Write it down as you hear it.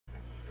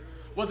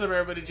What's up,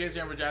 everybody?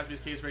 Jason here for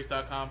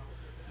JaspysCaseBreaks.com.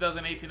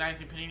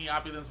 2018-19 Panini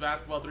Opulence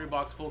Basketball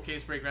 3-box full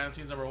case break. Random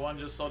teams number 1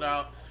 just sold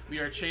out. We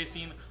are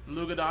chasing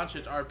Luka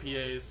Doncic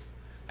RPAs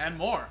and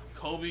more.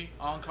 Kobe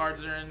on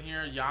cards are in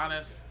here.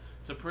 Giannis.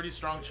 It's a pretty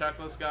strong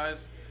checklist,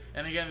 guys.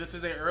 And again, this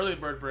is a early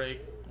bird break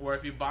where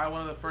if you buy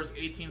one of the first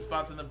 18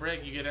 spots in the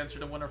break, you get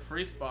entered to win a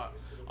free spot.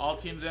 All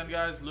teams in,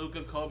 guys.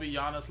 Luka, Kobe,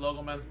 Giannis,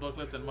 Logo Men's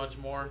booklets, and much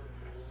more.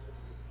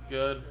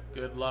 Good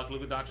luck.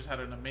 Luka Doncic had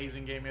an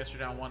amazing game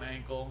yesterday on one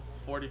ankle.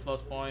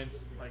 40-plus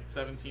points, like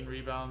 17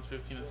 rebounds,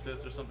 15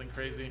 assists, or something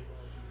crazy.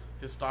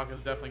 His stock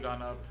has definitely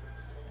gone up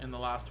in the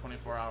last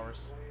 24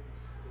 hours.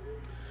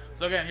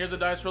 So again, here's the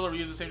dice roller. We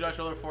use the same dice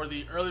roller for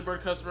the early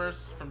bird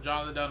customers, from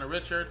Jonathan down to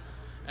Richard.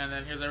 And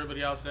then here's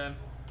everybody else in.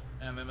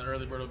 And then the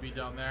early bird will be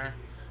down there.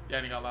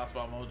 Danny got last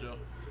spot mojo.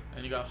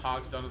 And you got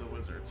Hawks down to the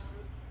Wizards.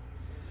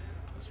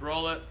 Let's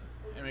roll it.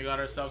 And we got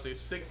ourselves a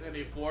 6 and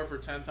a 4 for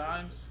 10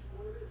 times.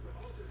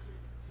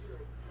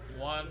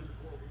 1,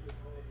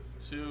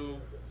 2,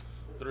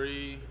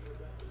 3,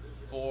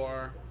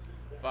 4,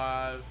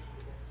 5,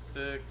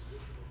 6,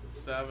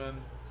 7,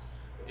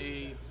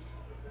 8,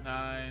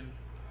 9,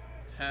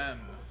 10.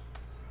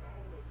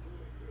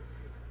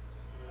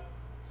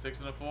 6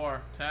 and a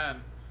 4,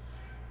 10.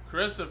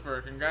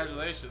 Christopher,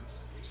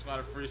 congratulations. Just got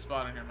a free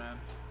spot in here, man.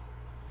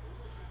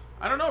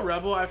 I don't know,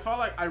 Rebel. I felt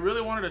like I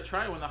really wanted to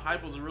try it when the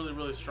hype was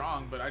really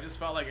strong, but I just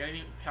felt like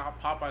any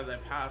Popeyes I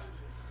passed,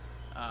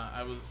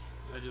 it was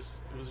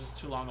just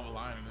too long of a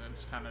line, and it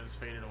just kind of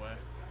faded away.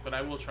 But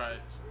I will try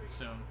it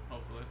soon,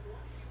 hopefully.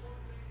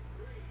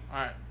 All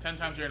right, 10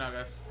 times here now,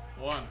 guys.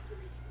 1,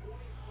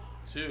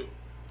 2,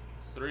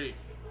 3,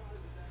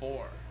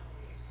 4,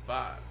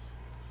 5,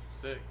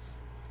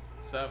 6,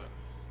 7,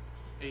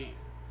 8,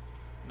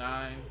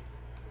 9,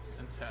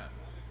 and 10.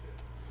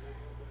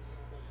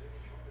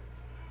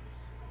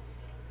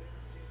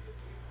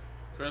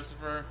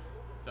 Christopher,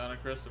 down to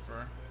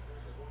Christopher.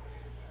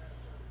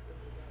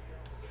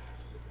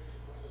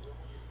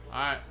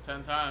 Alright,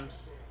 10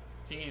 times.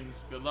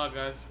 Teams, good luck,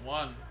 guys.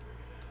 1,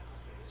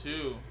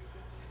 2,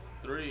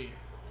 3,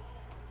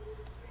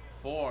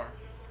 4,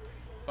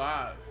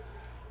 5,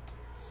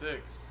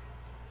 6,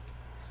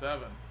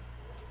 7,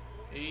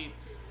 8,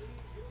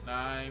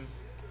 9,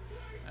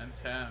 and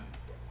 10.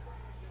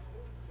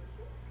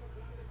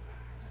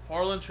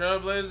 Portland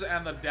Trailblazers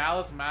and the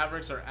Dallas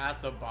Mavericks are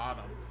at the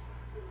bottom.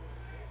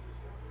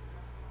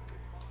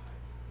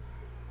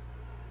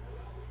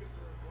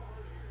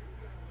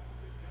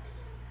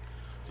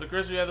 So,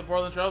 Christopher, you have the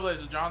Portland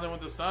Trailblazers. Jonathan with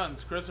the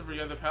Suns. Christopher,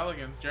 you have the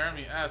Pelicans.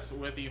 Jeremy S.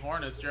 with the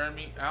Hornets.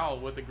 Jeremy L.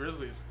 with the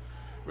Grizzlies.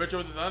 Richard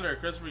with the Thunder.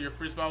 Christopher, your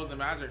free spot was the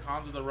Magic.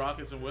 Hans with the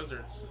Rockets and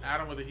Wizards.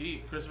 Adam with the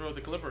Heat. Christopher with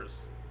the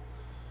Clippers.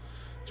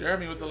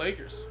 Jeremy with the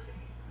Lakers.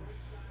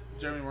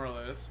 Jeremy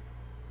Morales.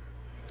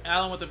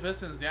 Alan with the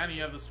Pistons. Danny,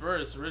 you have the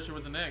Spurs. Richard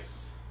with the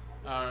Knicks.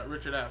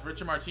 Richard F.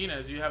 Richard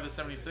Martinez, you have the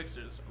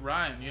 76ers.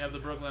 Ryan, you have the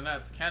Brooklyn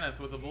Nets. Kenneth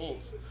with the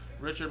Bulls.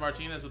 Richard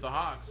Martinez with the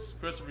Hawks.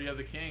 Christopher, you have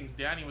the Kings.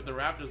 Danny with the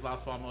Raptors,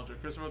 last ball mojo.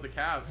 Christopher with the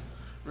Cavs.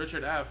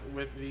 Richard F.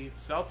 with the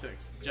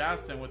Celtics.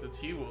 Justin with the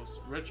T-Wolves.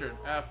 Richard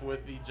F.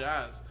 with the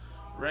Jazz.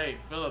 Ray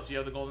Phillips, you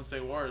have the Golden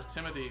State Warriors.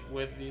 Timothy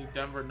with the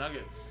Denver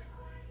Nuggets.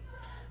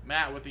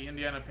 Matt with the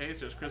Indiana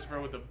Pacers. Christopher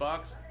with the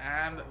Bucks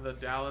and the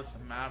Dallas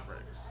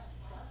Mavericks.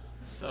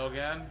 So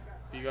again,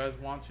 if you guys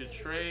want to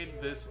trade,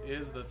 this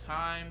is the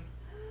time.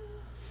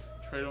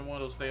 Trade on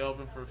one will stay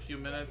open for a few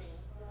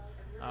minutes.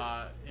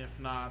 If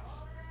not,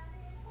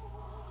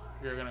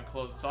 we are going to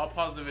close it. So I'll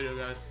pause the video,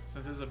 guys.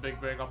 Since this is a big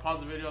break, I'll pause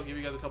the video. I'll give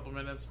you guys a couple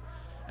minutes.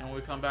 And when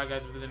we come back,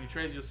 guys, if there's any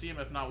trades, you'll see them.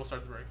 If not, we'll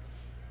start the break.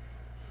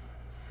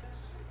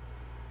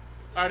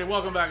 Alrighty,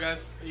 welcome back,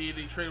 guys. The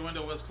trade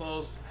window was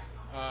closed.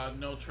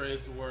 No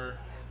trades were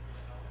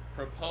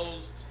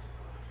proposed.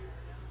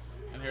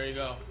 And here you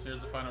go.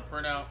 Here's the final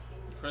printout.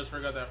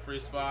 Christopher got that free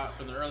spot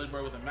from the early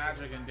bird with the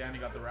Magic, and Danny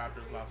got the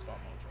Raptors last spot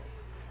mojo.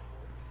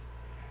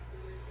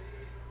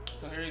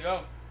 So here you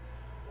go.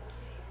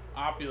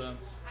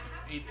 Opulence,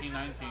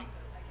 18-19.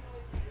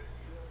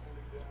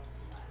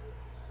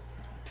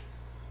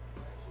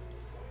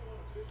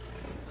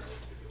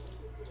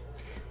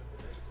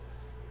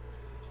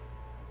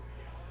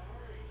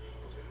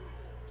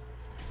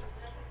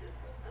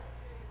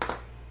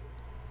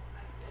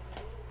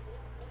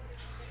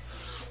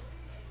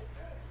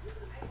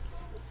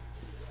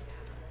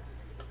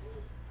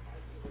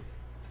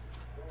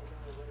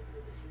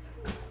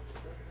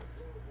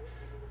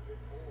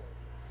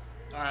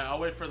 Alright, I'll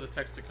wait for the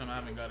text to come. I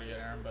haven't got it yet,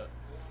 Aaron, but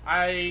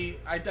I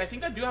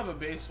think I do have a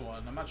base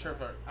one. I'm not sure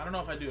if I don't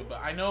know if I do,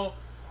 but I know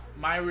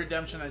my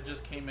redemption that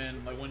just came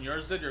in, like when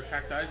yours did, your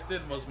Cacti's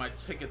did, was my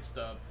ticket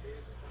stub.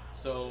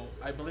 So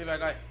I believe I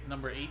got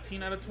number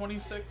 18 out of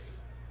 26.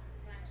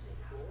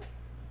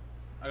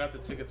 I got the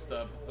ticket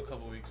stub a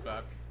couple weeks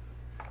back.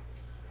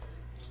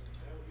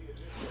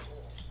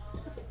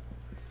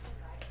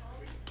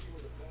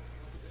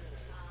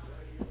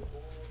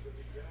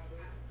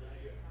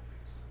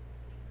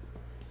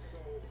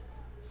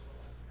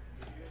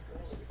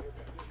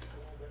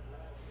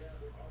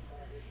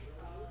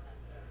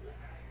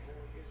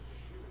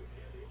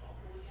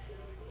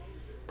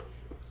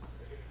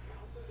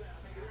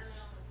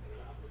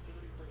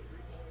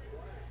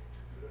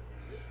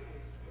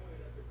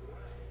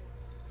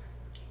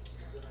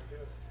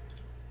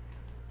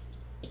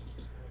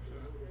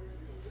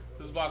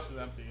 This box is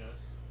empty, guys.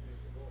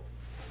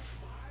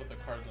 Put the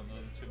cards on the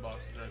other 2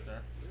 boxes right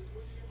there.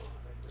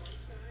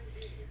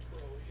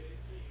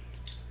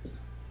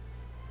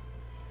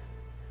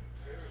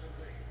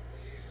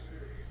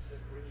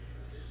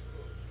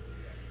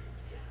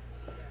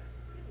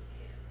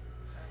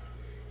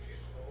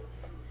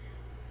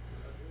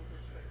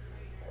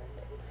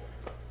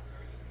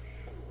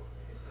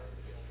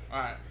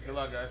 Alright, good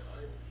luck, guys.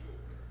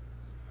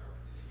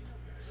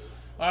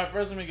 Alright,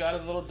 first one we got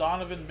is little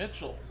Donovan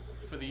Mitchell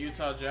for the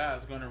Utah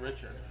Jazz, going to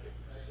Richard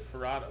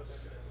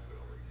Paradas.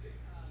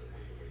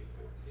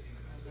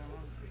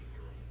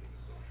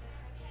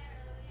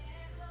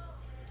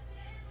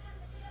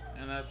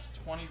 And that's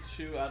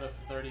 22 out of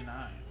 39.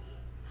 I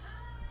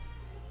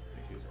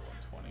think these are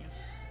 120s.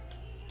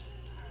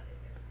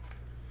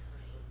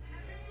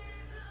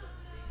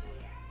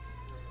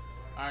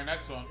 Alright,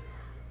 next one.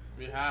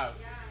 We have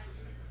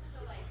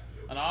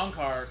an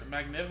on-card,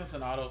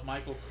 magnificent auto of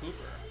Michael Cooper.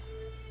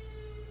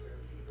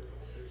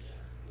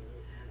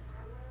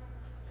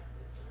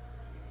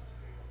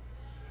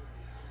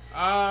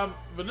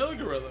 Vanilla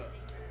Gorilla,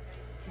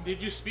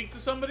 did you speak to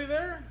somebody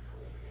there?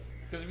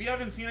 Because if you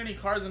haven't seen any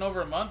cards in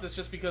over a month, it's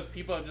just because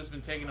people have just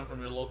been taking them from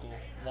your local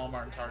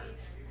Walmart and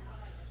Targets.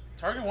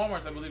 Target and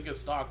Walmarts, I believe, get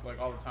stocked like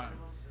all the time.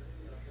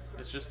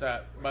 It's just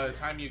that by the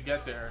time you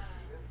get there,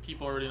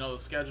 people already know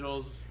the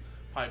schedules,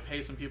 probably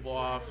pay some people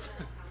off.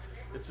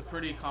 It's a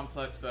pretty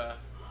complex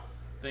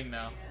thing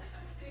now.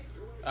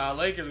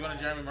 Lakers going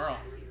to Jeremy Merle.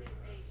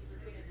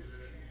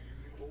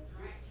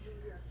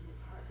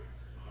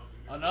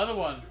 Another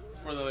one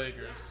for the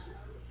Lakers.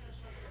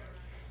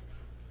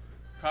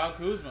 Kyle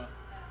Kuzma.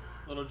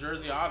 Little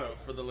jersey auto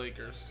for the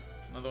Lakers.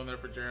 Another one there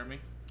for Jeremy.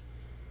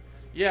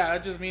 Yeah,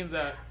 that just means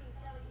that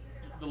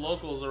the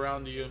locals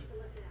around you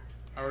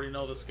already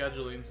know the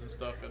schedulings and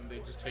stuff, and they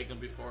just take them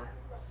before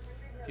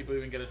people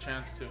even get a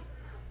chance to.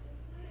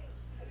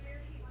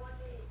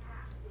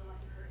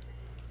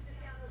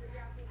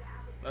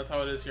 That's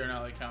how it is here in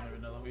LA County,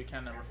 Vanilla. We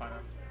can never find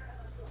out.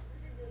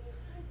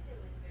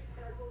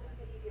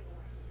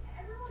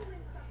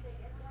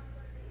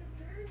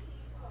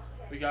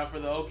 We got for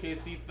the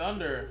OKC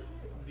Thunder,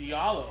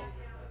 Diallo.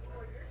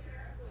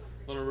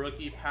 Little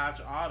rookie patch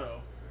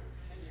auto.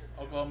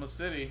 Oklahoma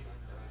City,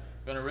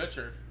 going to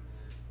Richard.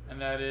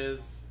 And that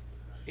is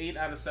 8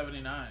 out of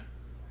 79.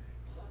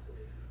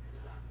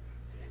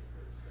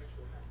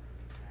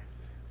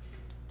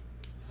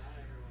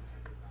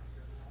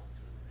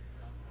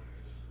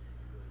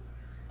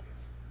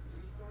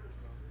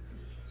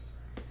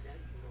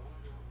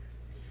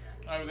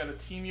 Alright, we got a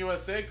Team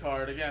USA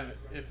card. Again,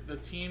 if the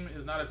team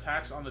is not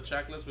attached on the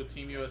checklist with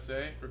Team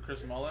USA for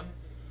Chris Mullin,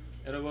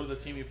 it'll go to the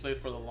team he played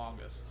for the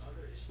longest.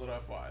 Just a little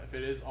FYI. If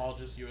it is all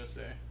just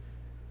USA.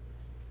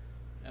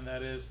 And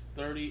that is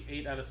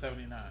 38 out of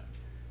 79.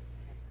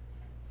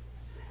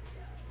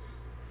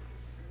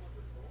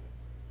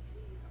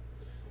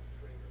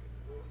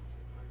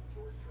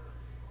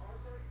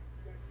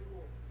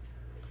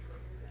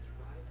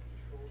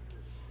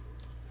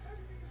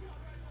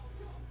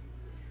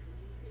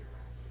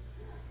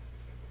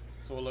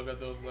 So we'll look at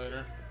those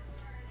later.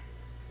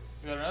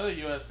 We got another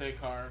USA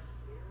card.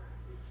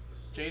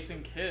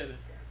 Jason Kidd.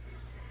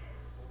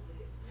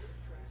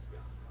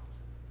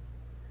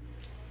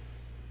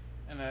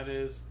 And that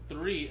is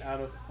 3 out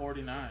of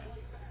 49.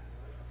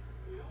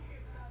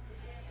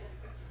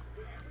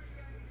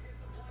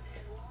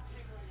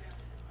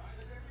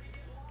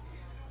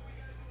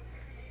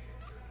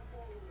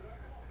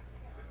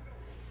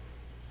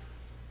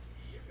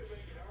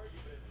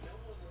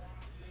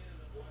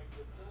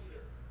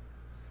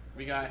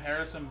 We got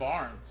Harrison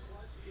Barnes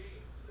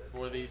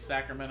for the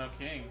Sacramento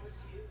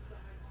Kings.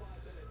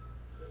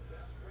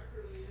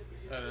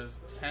 That is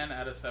 10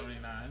 out of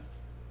 79.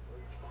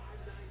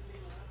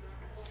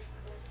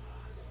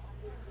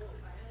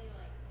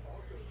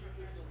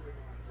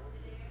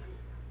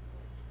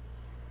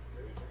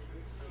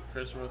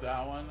 Chris wrote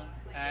that one.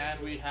 And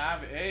we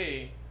have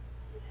a,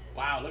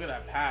 wow, look at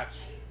that patch.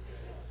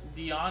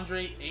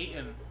 DeAndre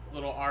Ayton,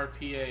 little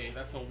RPA.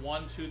 That's a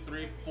 1, 2,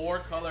 3, 4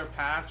 color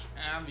patch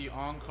and the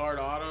on-card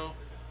auto.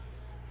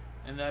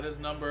 And that is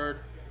numbered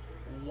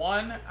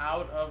 1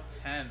 out of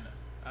 10.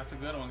 That's a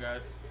good one,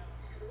 guys.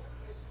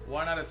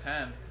 1 out of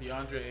 10,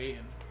 DeAndre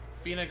Ayton.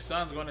 Phoenix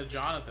Suns going to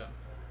Jonathan.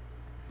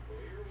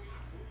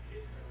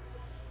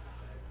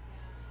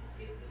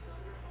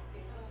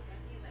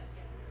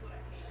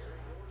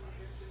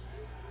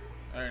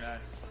 Very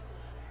nice.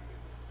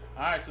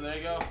 Alright, so there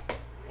you go.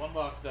 1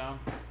 box down.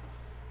 Let's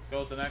go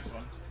with the next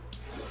one.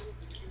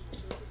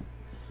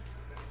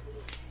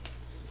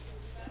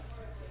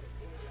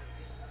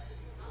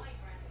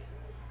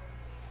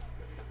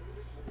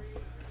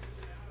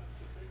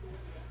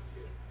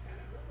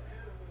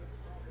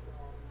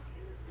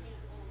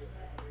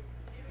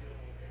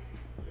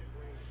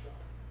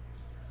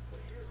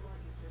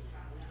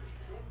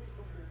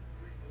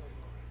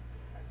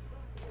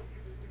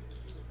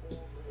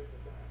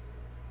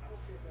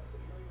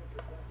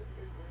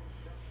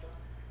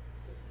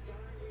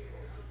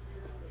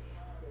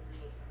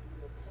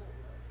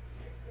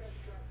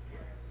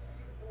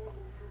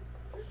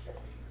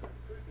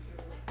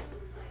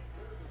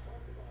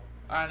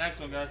 Alright, next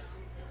one, guys.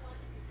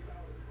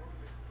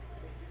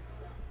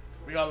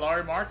 We got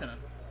Larry Markkinen.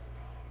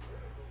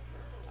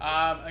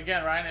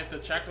 Again, Ryan, if the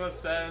checklist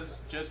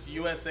says just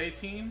USA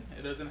team,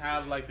 it doesn't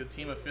have like the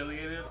team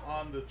affiliated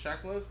on the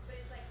checklist,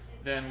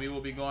 then we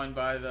will be going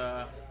by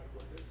the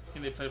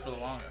team they played for the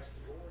longest.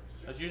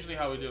 That's usually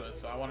how we do it,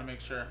 so I want to make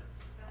sure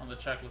on the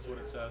checklist what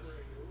it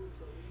says.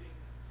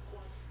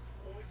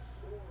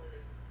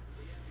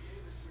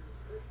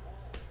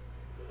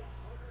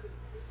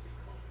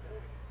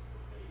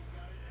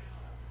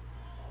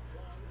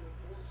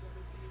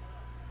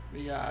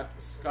 We got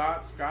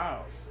Scott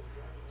Skiles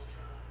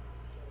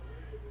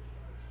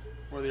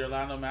for the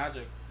Orlando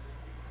Magic.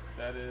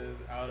 That is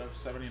out of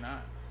 79.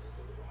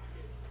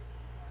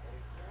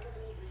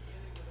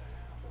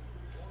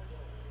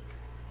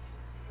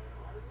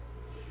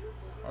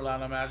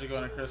 Orlando Magic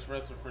going to Chris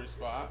Fritz, a free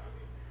spot.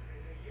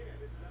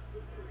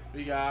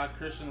 We got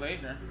Christian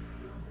Laettner.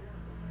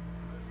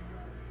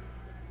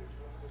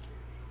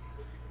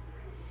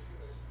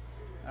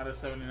 Out of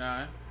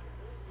 79.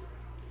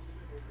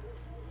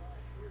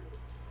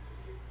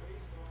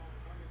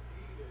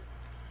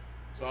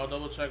 So I'll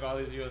double check all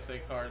these USA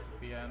cards at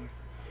the end.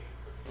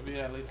 There'll be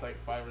at least like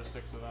 5 or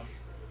 6 of them.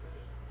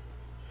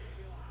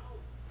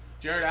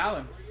 Jared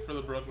Allen for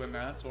the Brooklyn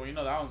Nets. Well, you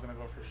know that one's going to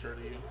go for sure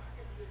to you.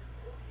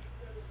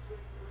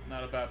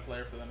 Not a bad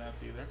player for the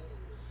Nets either.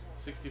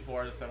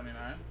 64 out of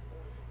 79.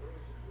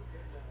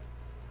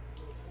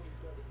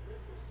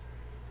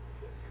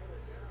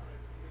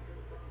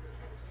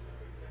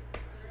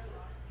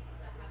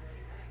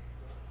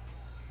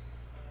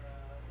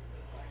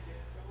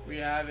 We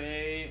have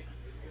a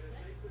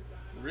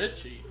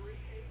Richie.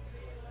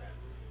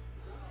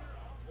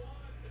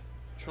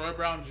 Troy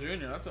Brown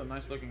Jr. That's a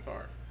nice looking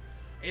card.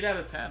 8 out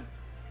of 10.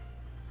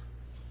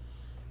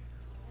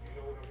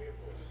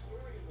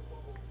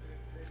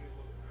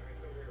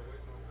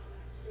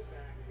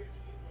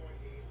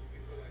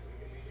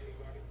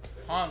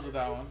 Hans with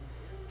that one.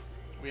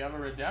 We have a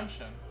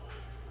redemption.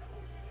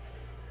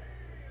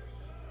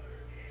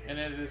 And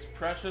it is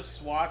Precious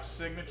Swatch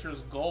Signatures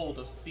Gold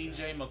of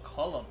CJ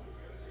McCollum.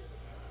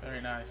 Very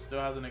nice.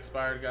 Still hasn't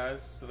expired,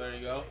 guys. So there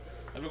you go.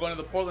 And we're going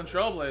to the Portland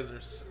Trail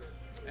Blazers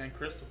and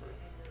Christopher.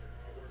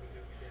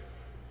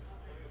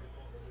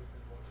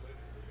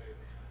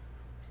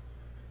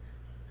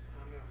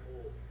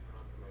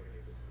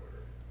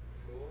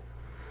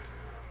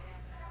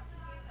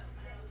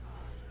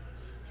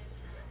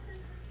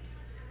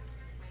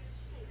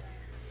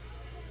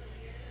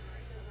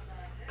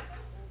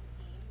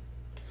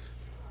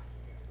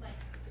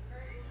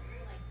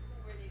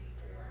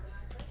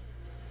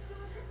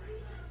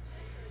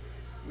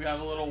 We have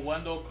a little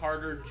Wendell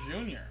Carter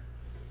Jr.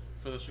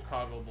 for the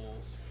Chicago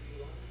Bulls.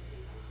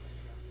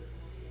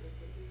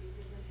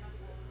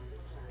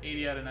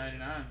 80 out of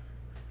 99.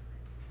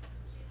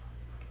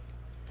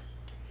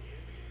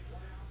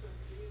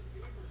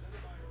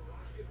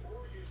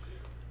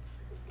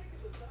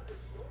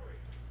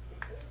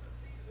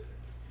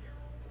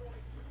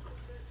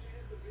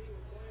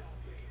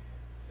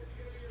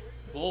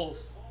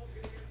 Bulls.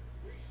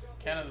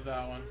 Canada,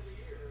 that one.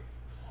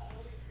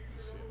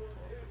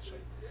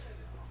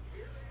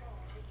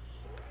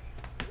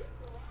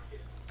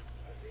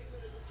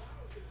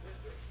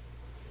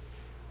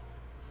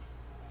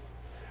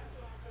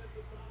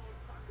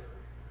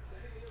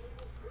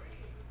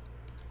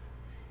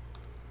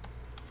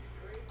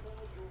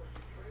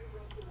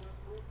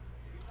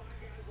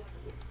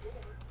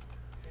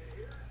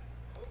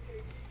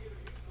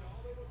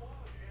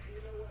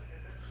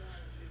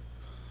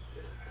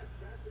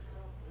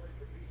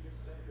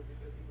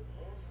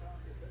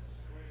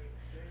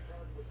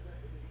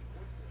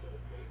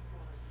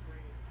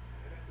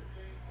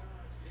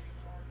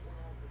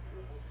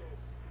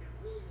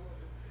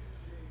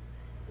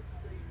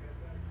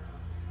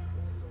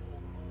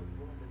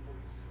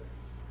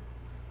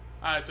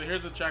 Alright, so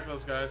here's the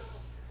checklist,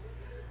 guys.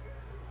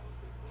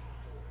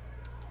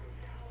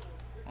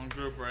 On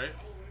group break.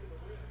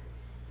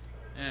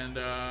 And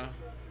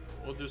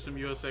we'll do some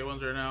USA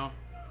ones right now.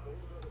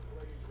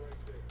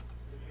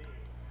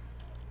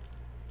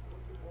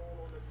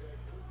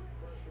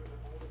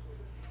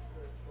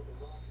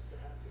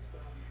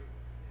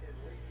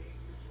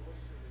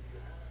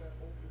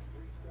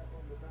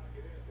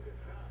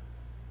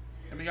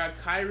 And we got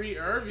Kyrie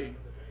Irving,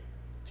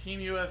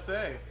 Team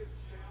USA.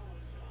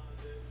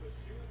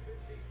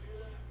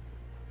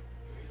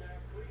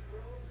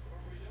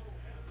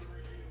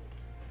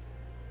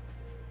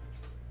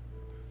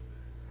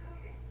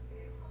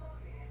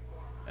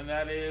 And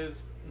that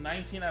is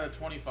 19 out of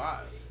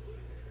 25.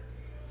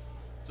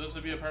 So this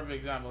would be a perfect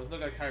example. Let's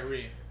look at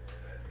Kyrie.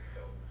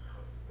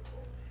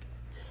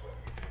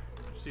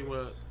 See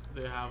what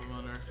they have him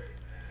under.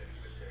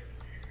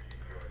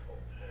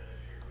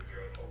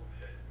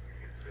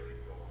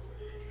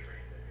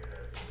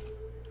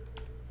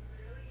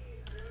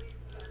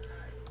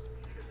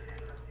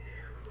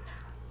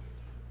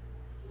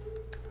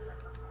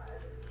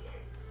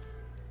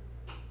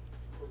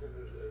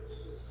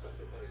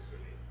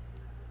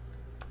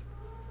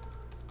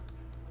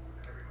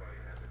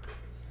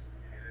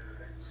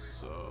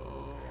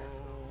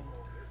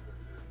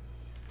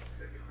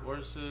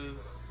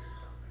 versus.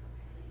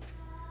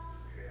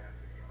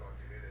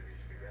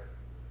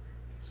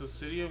 So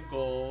City of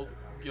Gold,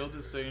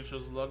 Gilded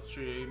Signatures,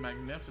 Luxury,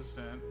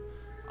 Magnificent,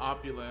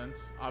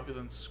 Opulence,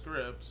 Opulence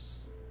Scripts.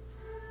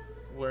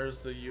 Where's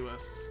the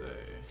USA?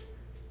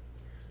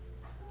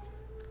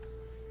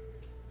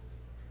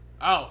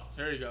 Oh,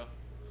 here you go.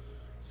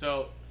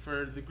 So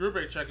for the group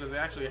break checklist, they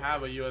actually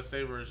have a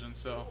USA version.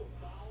 So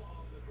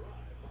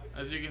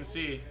as you can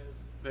see,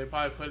 they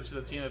probably put it to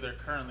the team that they're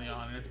currently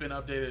on, and it's been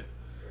updated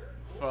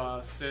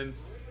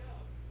since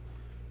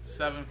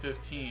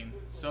 7/15.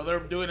 So they're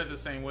doing it the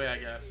same way, I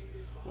guess,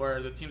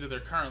 where the teams that they're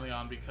currently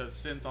on, because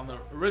since on the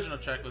original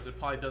checklist it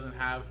probably doesn't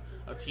have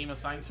a team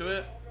assigned to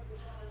it.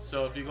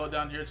 So if you go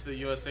down here to the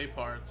USA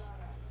parts,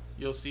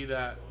 you'll see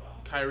that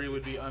Kyrie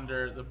would be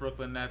under the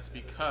Brooklyn Nets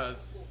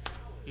because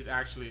he's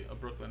actually a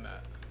Brooklyn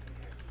Net.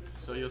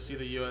 So you'll see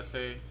the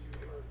USA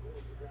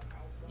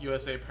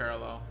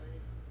parallel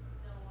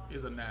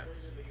is a Net.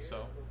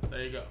 So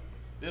there you go.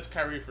 This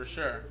Kyrie for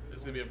sure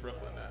is going to be a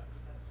Brooklyn Net.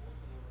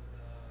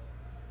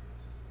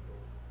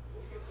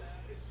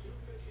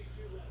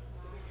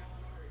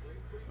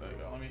 There you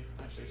go. Let me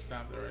actually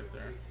stamp it right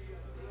there.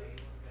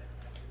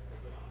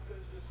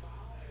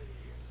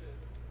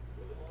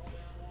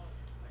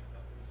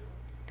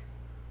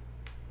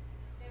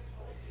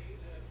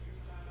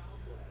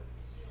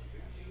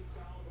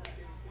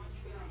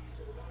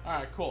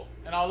 Alright, cool.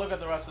 And I'll look at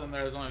the rest of them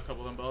there. There's only a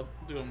couple of them, but I'll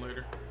do them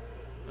later.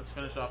 Let's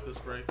finish off this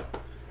break.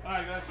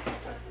 Alright, guys.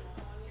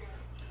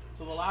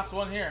 So the last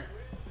one here.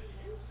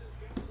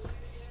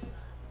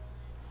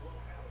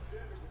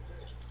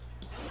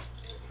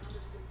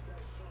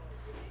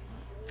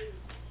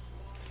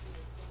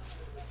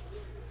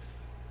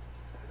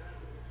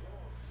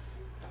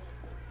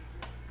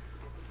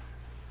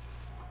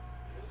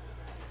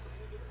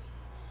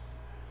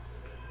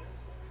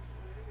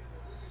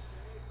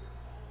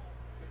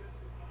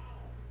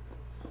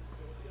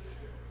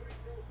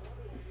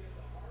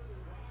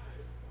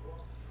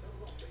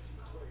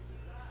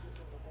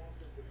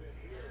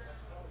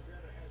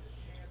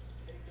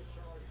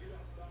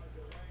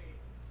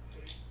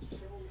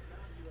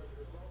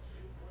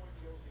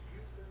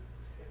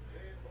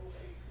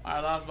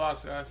 Alright, last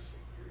box, guys.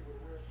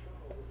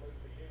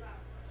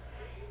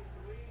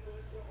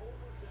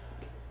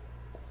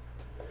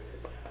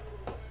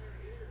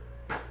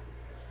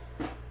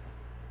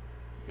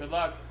 Good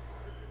luck.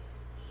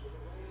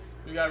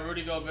 We got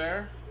Rudy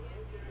Gobert.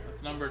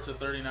 That's numbered to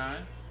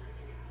 39.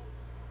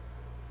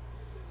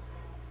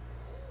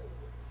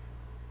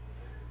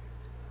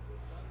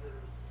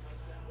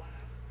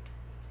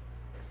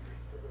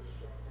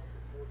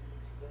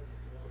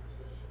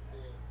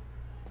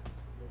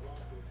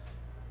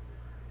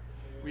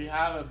 We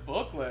have a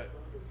booklet.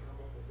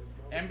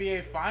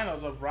 NBA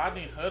Finals of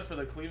Rodney Hood for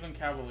the Cleveland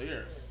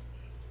Cavaliers.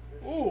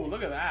 Ooh,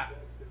 look at that.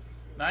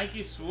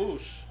 Nike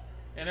swoosh.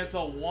 And it's a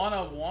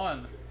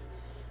 1/1.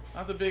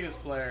 Not the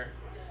biggest player,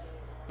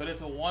 but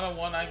it's a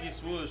 1/1 Nike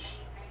swoosh.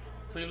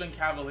 Cleveland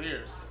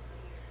Cavaliers.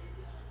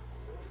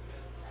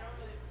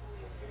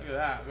 Look at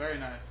that. Very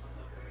nice.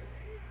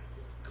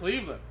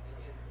 Cleveland.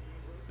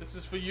 This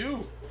is for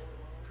you,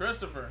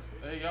 Christopher.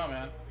 There you go,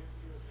 man.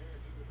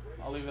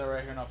 I'll leave that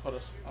right here, and I'll put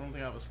I don't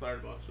think I have a starter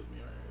box with me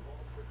right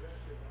here.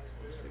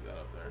 I'll just leave that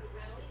up there.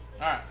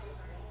 Alright.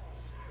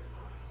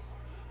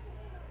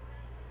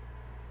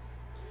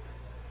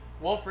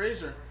 Walt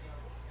Frazier.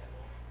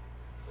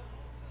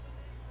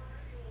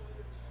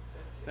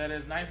 That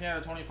is 19 out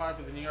of 25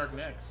 for the New York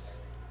Knicks.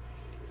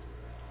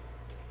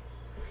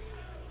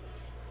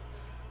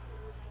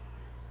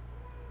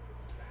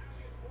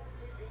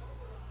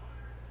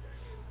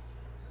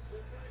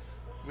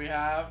 We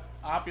have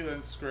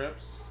Opulent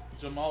Scripts.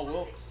 Jamal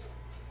Wilkes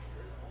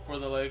for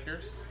the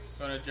Lakers.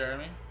 Going to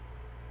Jeremy.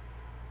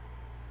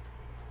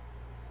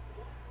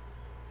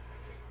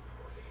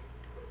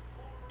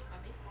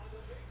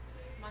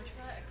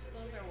 Montreal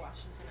Expos or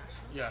Washington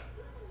Nationals? Yeah.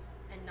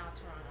 And not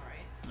Toronto,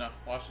 right? No,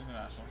 Washington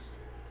Nationals.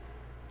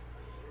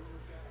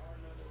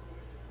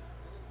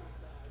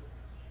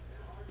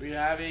 We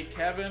have a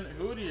Kevin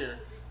Houtier.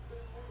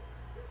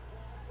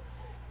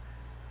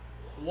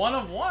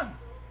 1/1.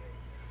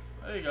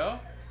 There you go.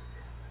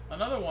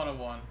 Another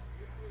 1/1.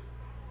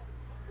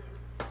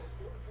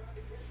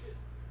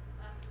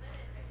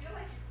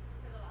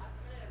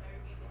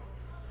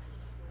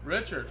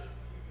 Richard,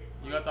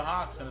 you got the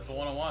Hawks, and it's a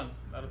 1/1.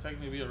 That'll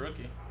technically be a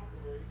rookie.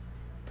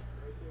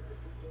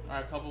 All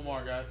right, a couple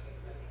more, guys.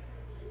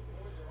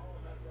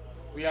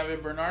 We have a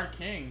Bernard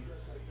King,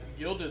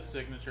 Gilded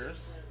Signatures,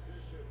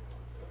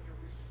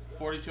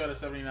 42 out of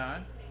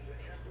 79.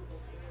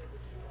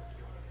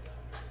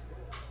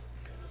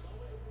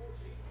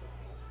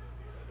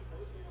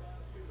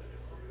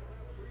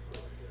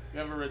 We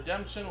have a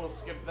redemption. We'll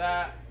skip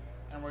that,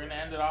 and we're going to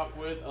end it off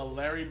with a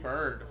Larry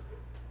Bird.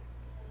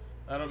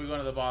 That'll be going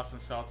to the Boston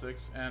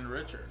Celtics and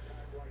Richard.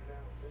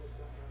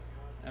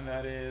 And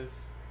that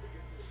is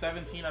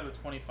 17 out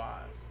of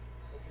 25.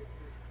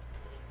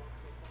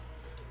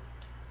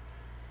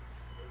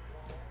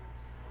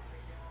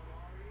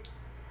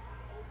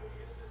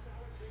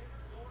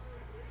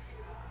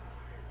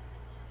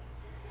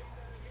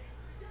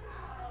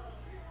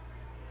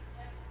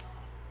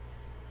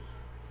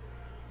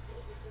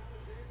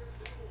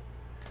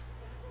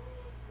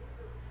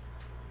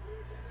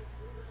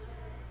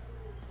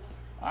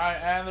 Alright,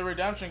 and the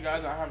redemption,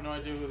 guys. I have no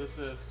idea who this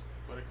is,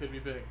 but it could be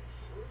big.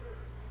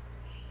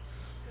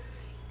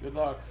 Good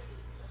luck.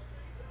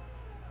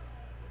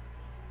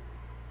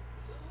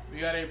 We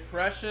got a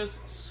Precious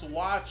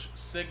Swatch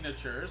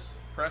Signatures.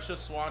 Precious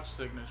Swatch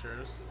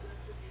Signatures.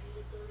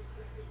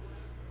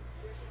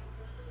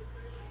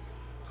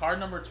 Card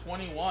number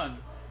 21.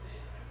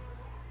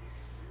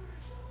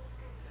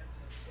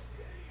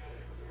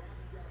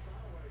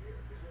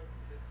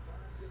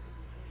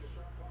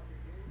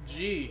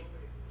 G.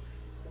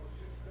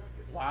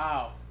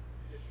 Wow.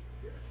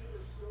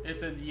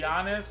 It's a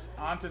Giannis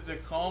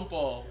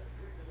Antetokounmpo.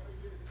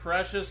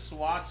 Precious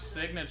Swatch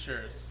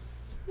Signatures.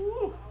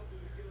 Woo.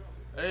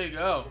 There you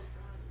go.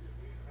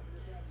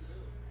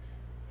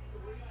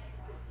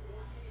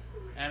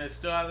 And it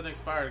still hasn't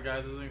expired,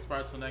 guys. It doesn't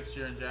expire until next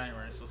year in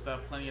January, so still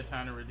have plenty of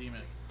time to redeem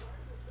it.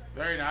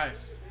 Very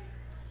nice.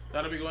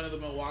 That'll be going to the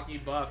Milwaukee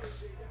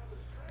Bucks.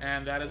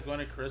 And that is going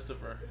to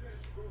Christopher.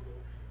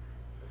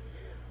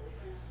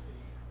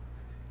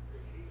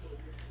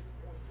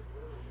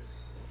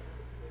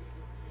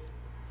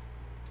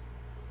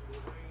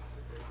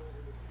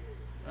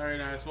 Very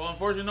nice. Well,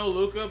 unfortunately, no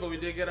Luka, but we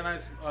did get a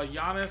nice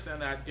Giannis,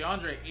 and that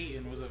DeAndre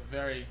Ayton was a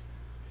very,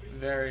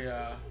 very,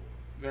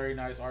 very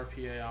nice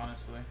RPA,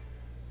 honestly.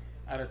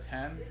 Out of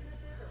 10. Where's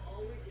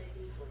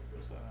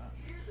that at?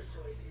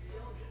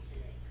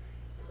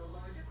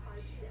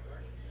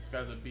 This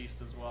guy's a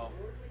beast as well.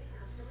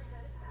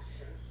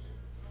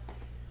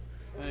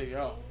 There you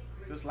go.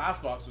 This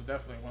last box was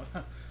definitely one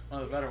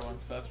of the better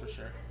ones, that's for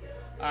sure.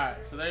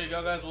 Alright, so there you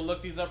go, guys. We'll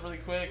look these up really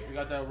quick. We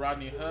got that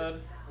Rodney Hood.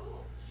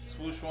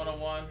 Swoosh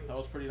 101, that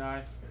was pretty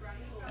nice.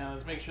 And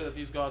let's make sure that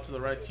these go out to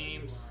the right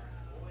teams.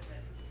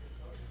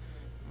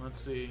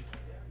 Let's see.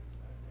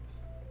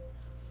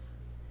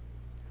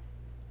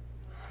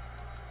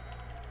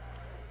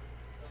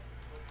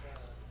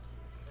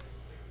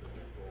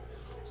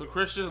 So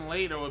Christian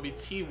Laettner would be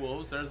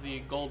T-Wolves. There's the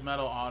gold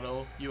medal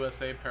auto,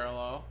 USA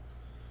parallel.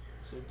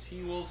 So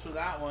T-Wolves for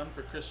that one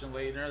for Christian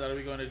Laettner. That'll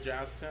be going to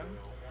Jazz 10.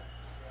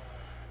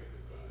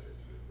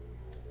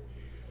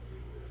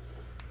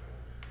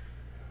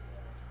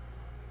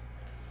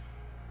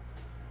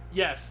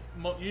 Yes,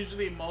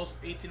 usually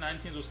most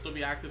 18-19s will still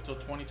be active till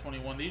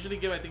 2021. They usually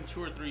give, I think,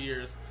 2 or 3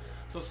 years.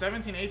 So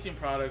 17-18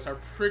 products are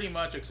pretty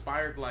much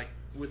expired like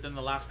within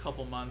the last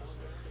couple months,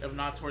 if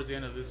not towards the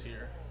end of this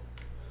year.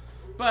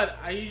 But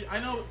I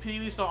know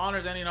Panini still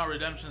honors any and all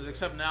redemptions,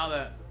 except now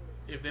that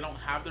if they don't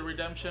have the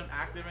redemption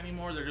active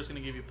anymore, they're just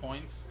going to give you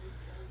points.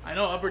 I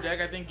know Upper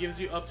Deck, I think, gives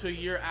you up to a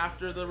year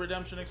after the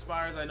redemption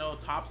expires. I know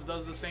Topps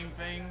does the same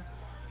thing,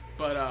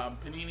 but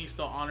Panini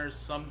still honors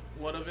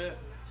somewhat of it.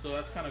 So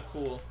that's kind of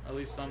cool, at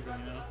least something,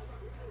 you know.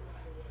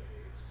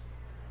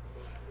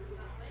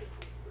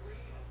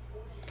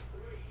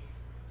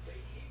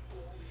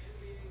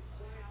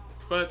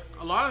 But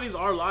a lot of these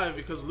are live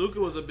because Luka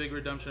was a big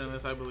redemption in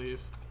this, I believe.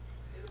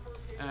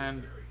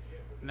 And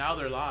now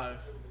they're live.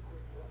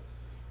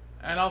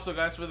 And also,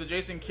 guys, for the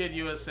Jason Kidd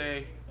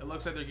USA, it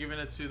looks like they're giving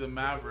it to the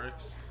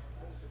Mavericks.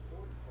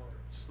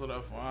 Just a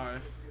little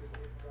FYI.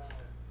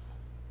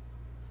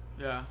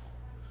 Yeah.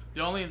 The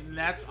only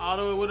Nets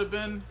auto it would have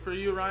been for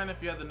you, Ryan,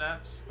 if you had the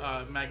Nets.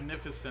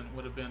 Magnificent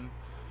would have been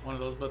one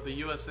of those. But the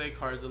USA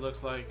cards, it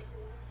looks like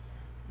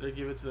they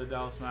give it to the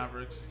Dallas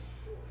Mavericks.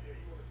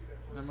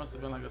 There must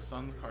have been like a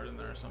Suns card in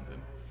there or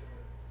something.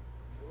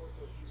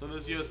 So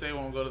this USA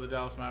one will go to the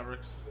Dallas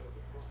Mavericks.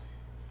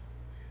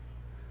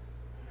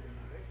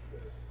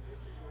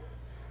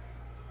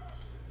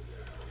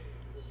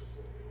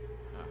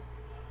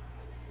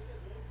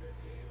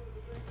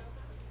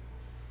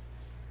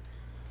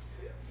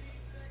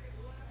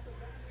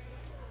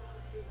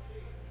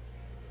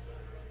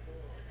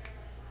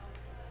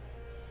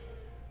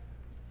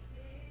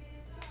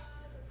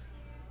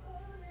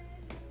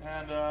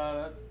 And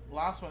that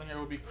last one here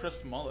would be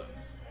Chris Mullin.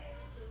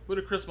 Who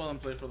did Chris Mullin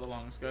play for the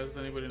longest, guys? Does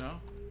anybody know?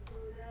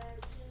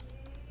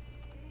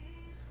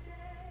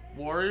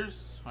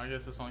 Warriors? I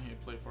guess that's the only he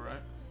played for,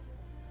 right?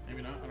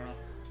 Maybe not. I don't know.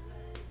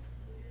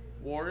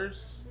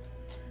 Warriors?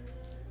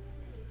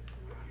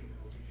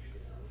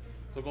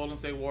 So Golden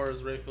State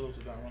Warriors, Ray Phillips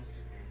with that one.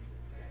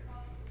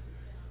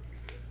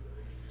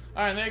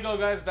 Alright, there you go,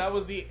 guys. That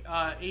was the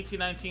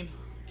 18-19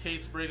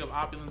 case break of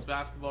Opulence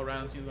Basketball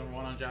Random Teams #1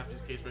 on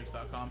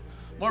jaspyscasebreaks.com.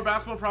 More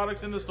basketball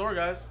products in the store,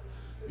 guys.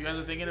 If you guys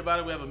are thinking about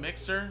it, we have a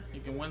mixer.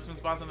 You can win some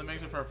spots on the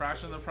mixer for a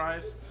fraction of the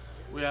price.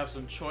 We have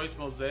some Choice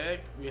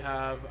Mosaic. We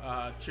have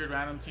tiered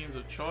random teams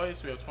of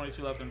choice. We have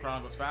 22 left in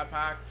Chronicles Fat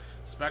Pack.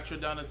 Spectra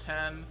down to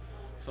 10.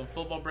 Some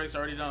football breaks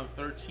already down to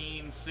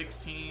 13,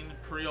 16.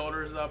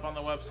 Pre-orders up on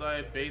the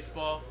website.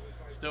 Baseball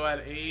still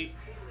at 8.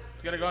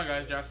 Let's get it going,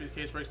 guys.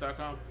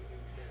 jaspyscasebreaks.com.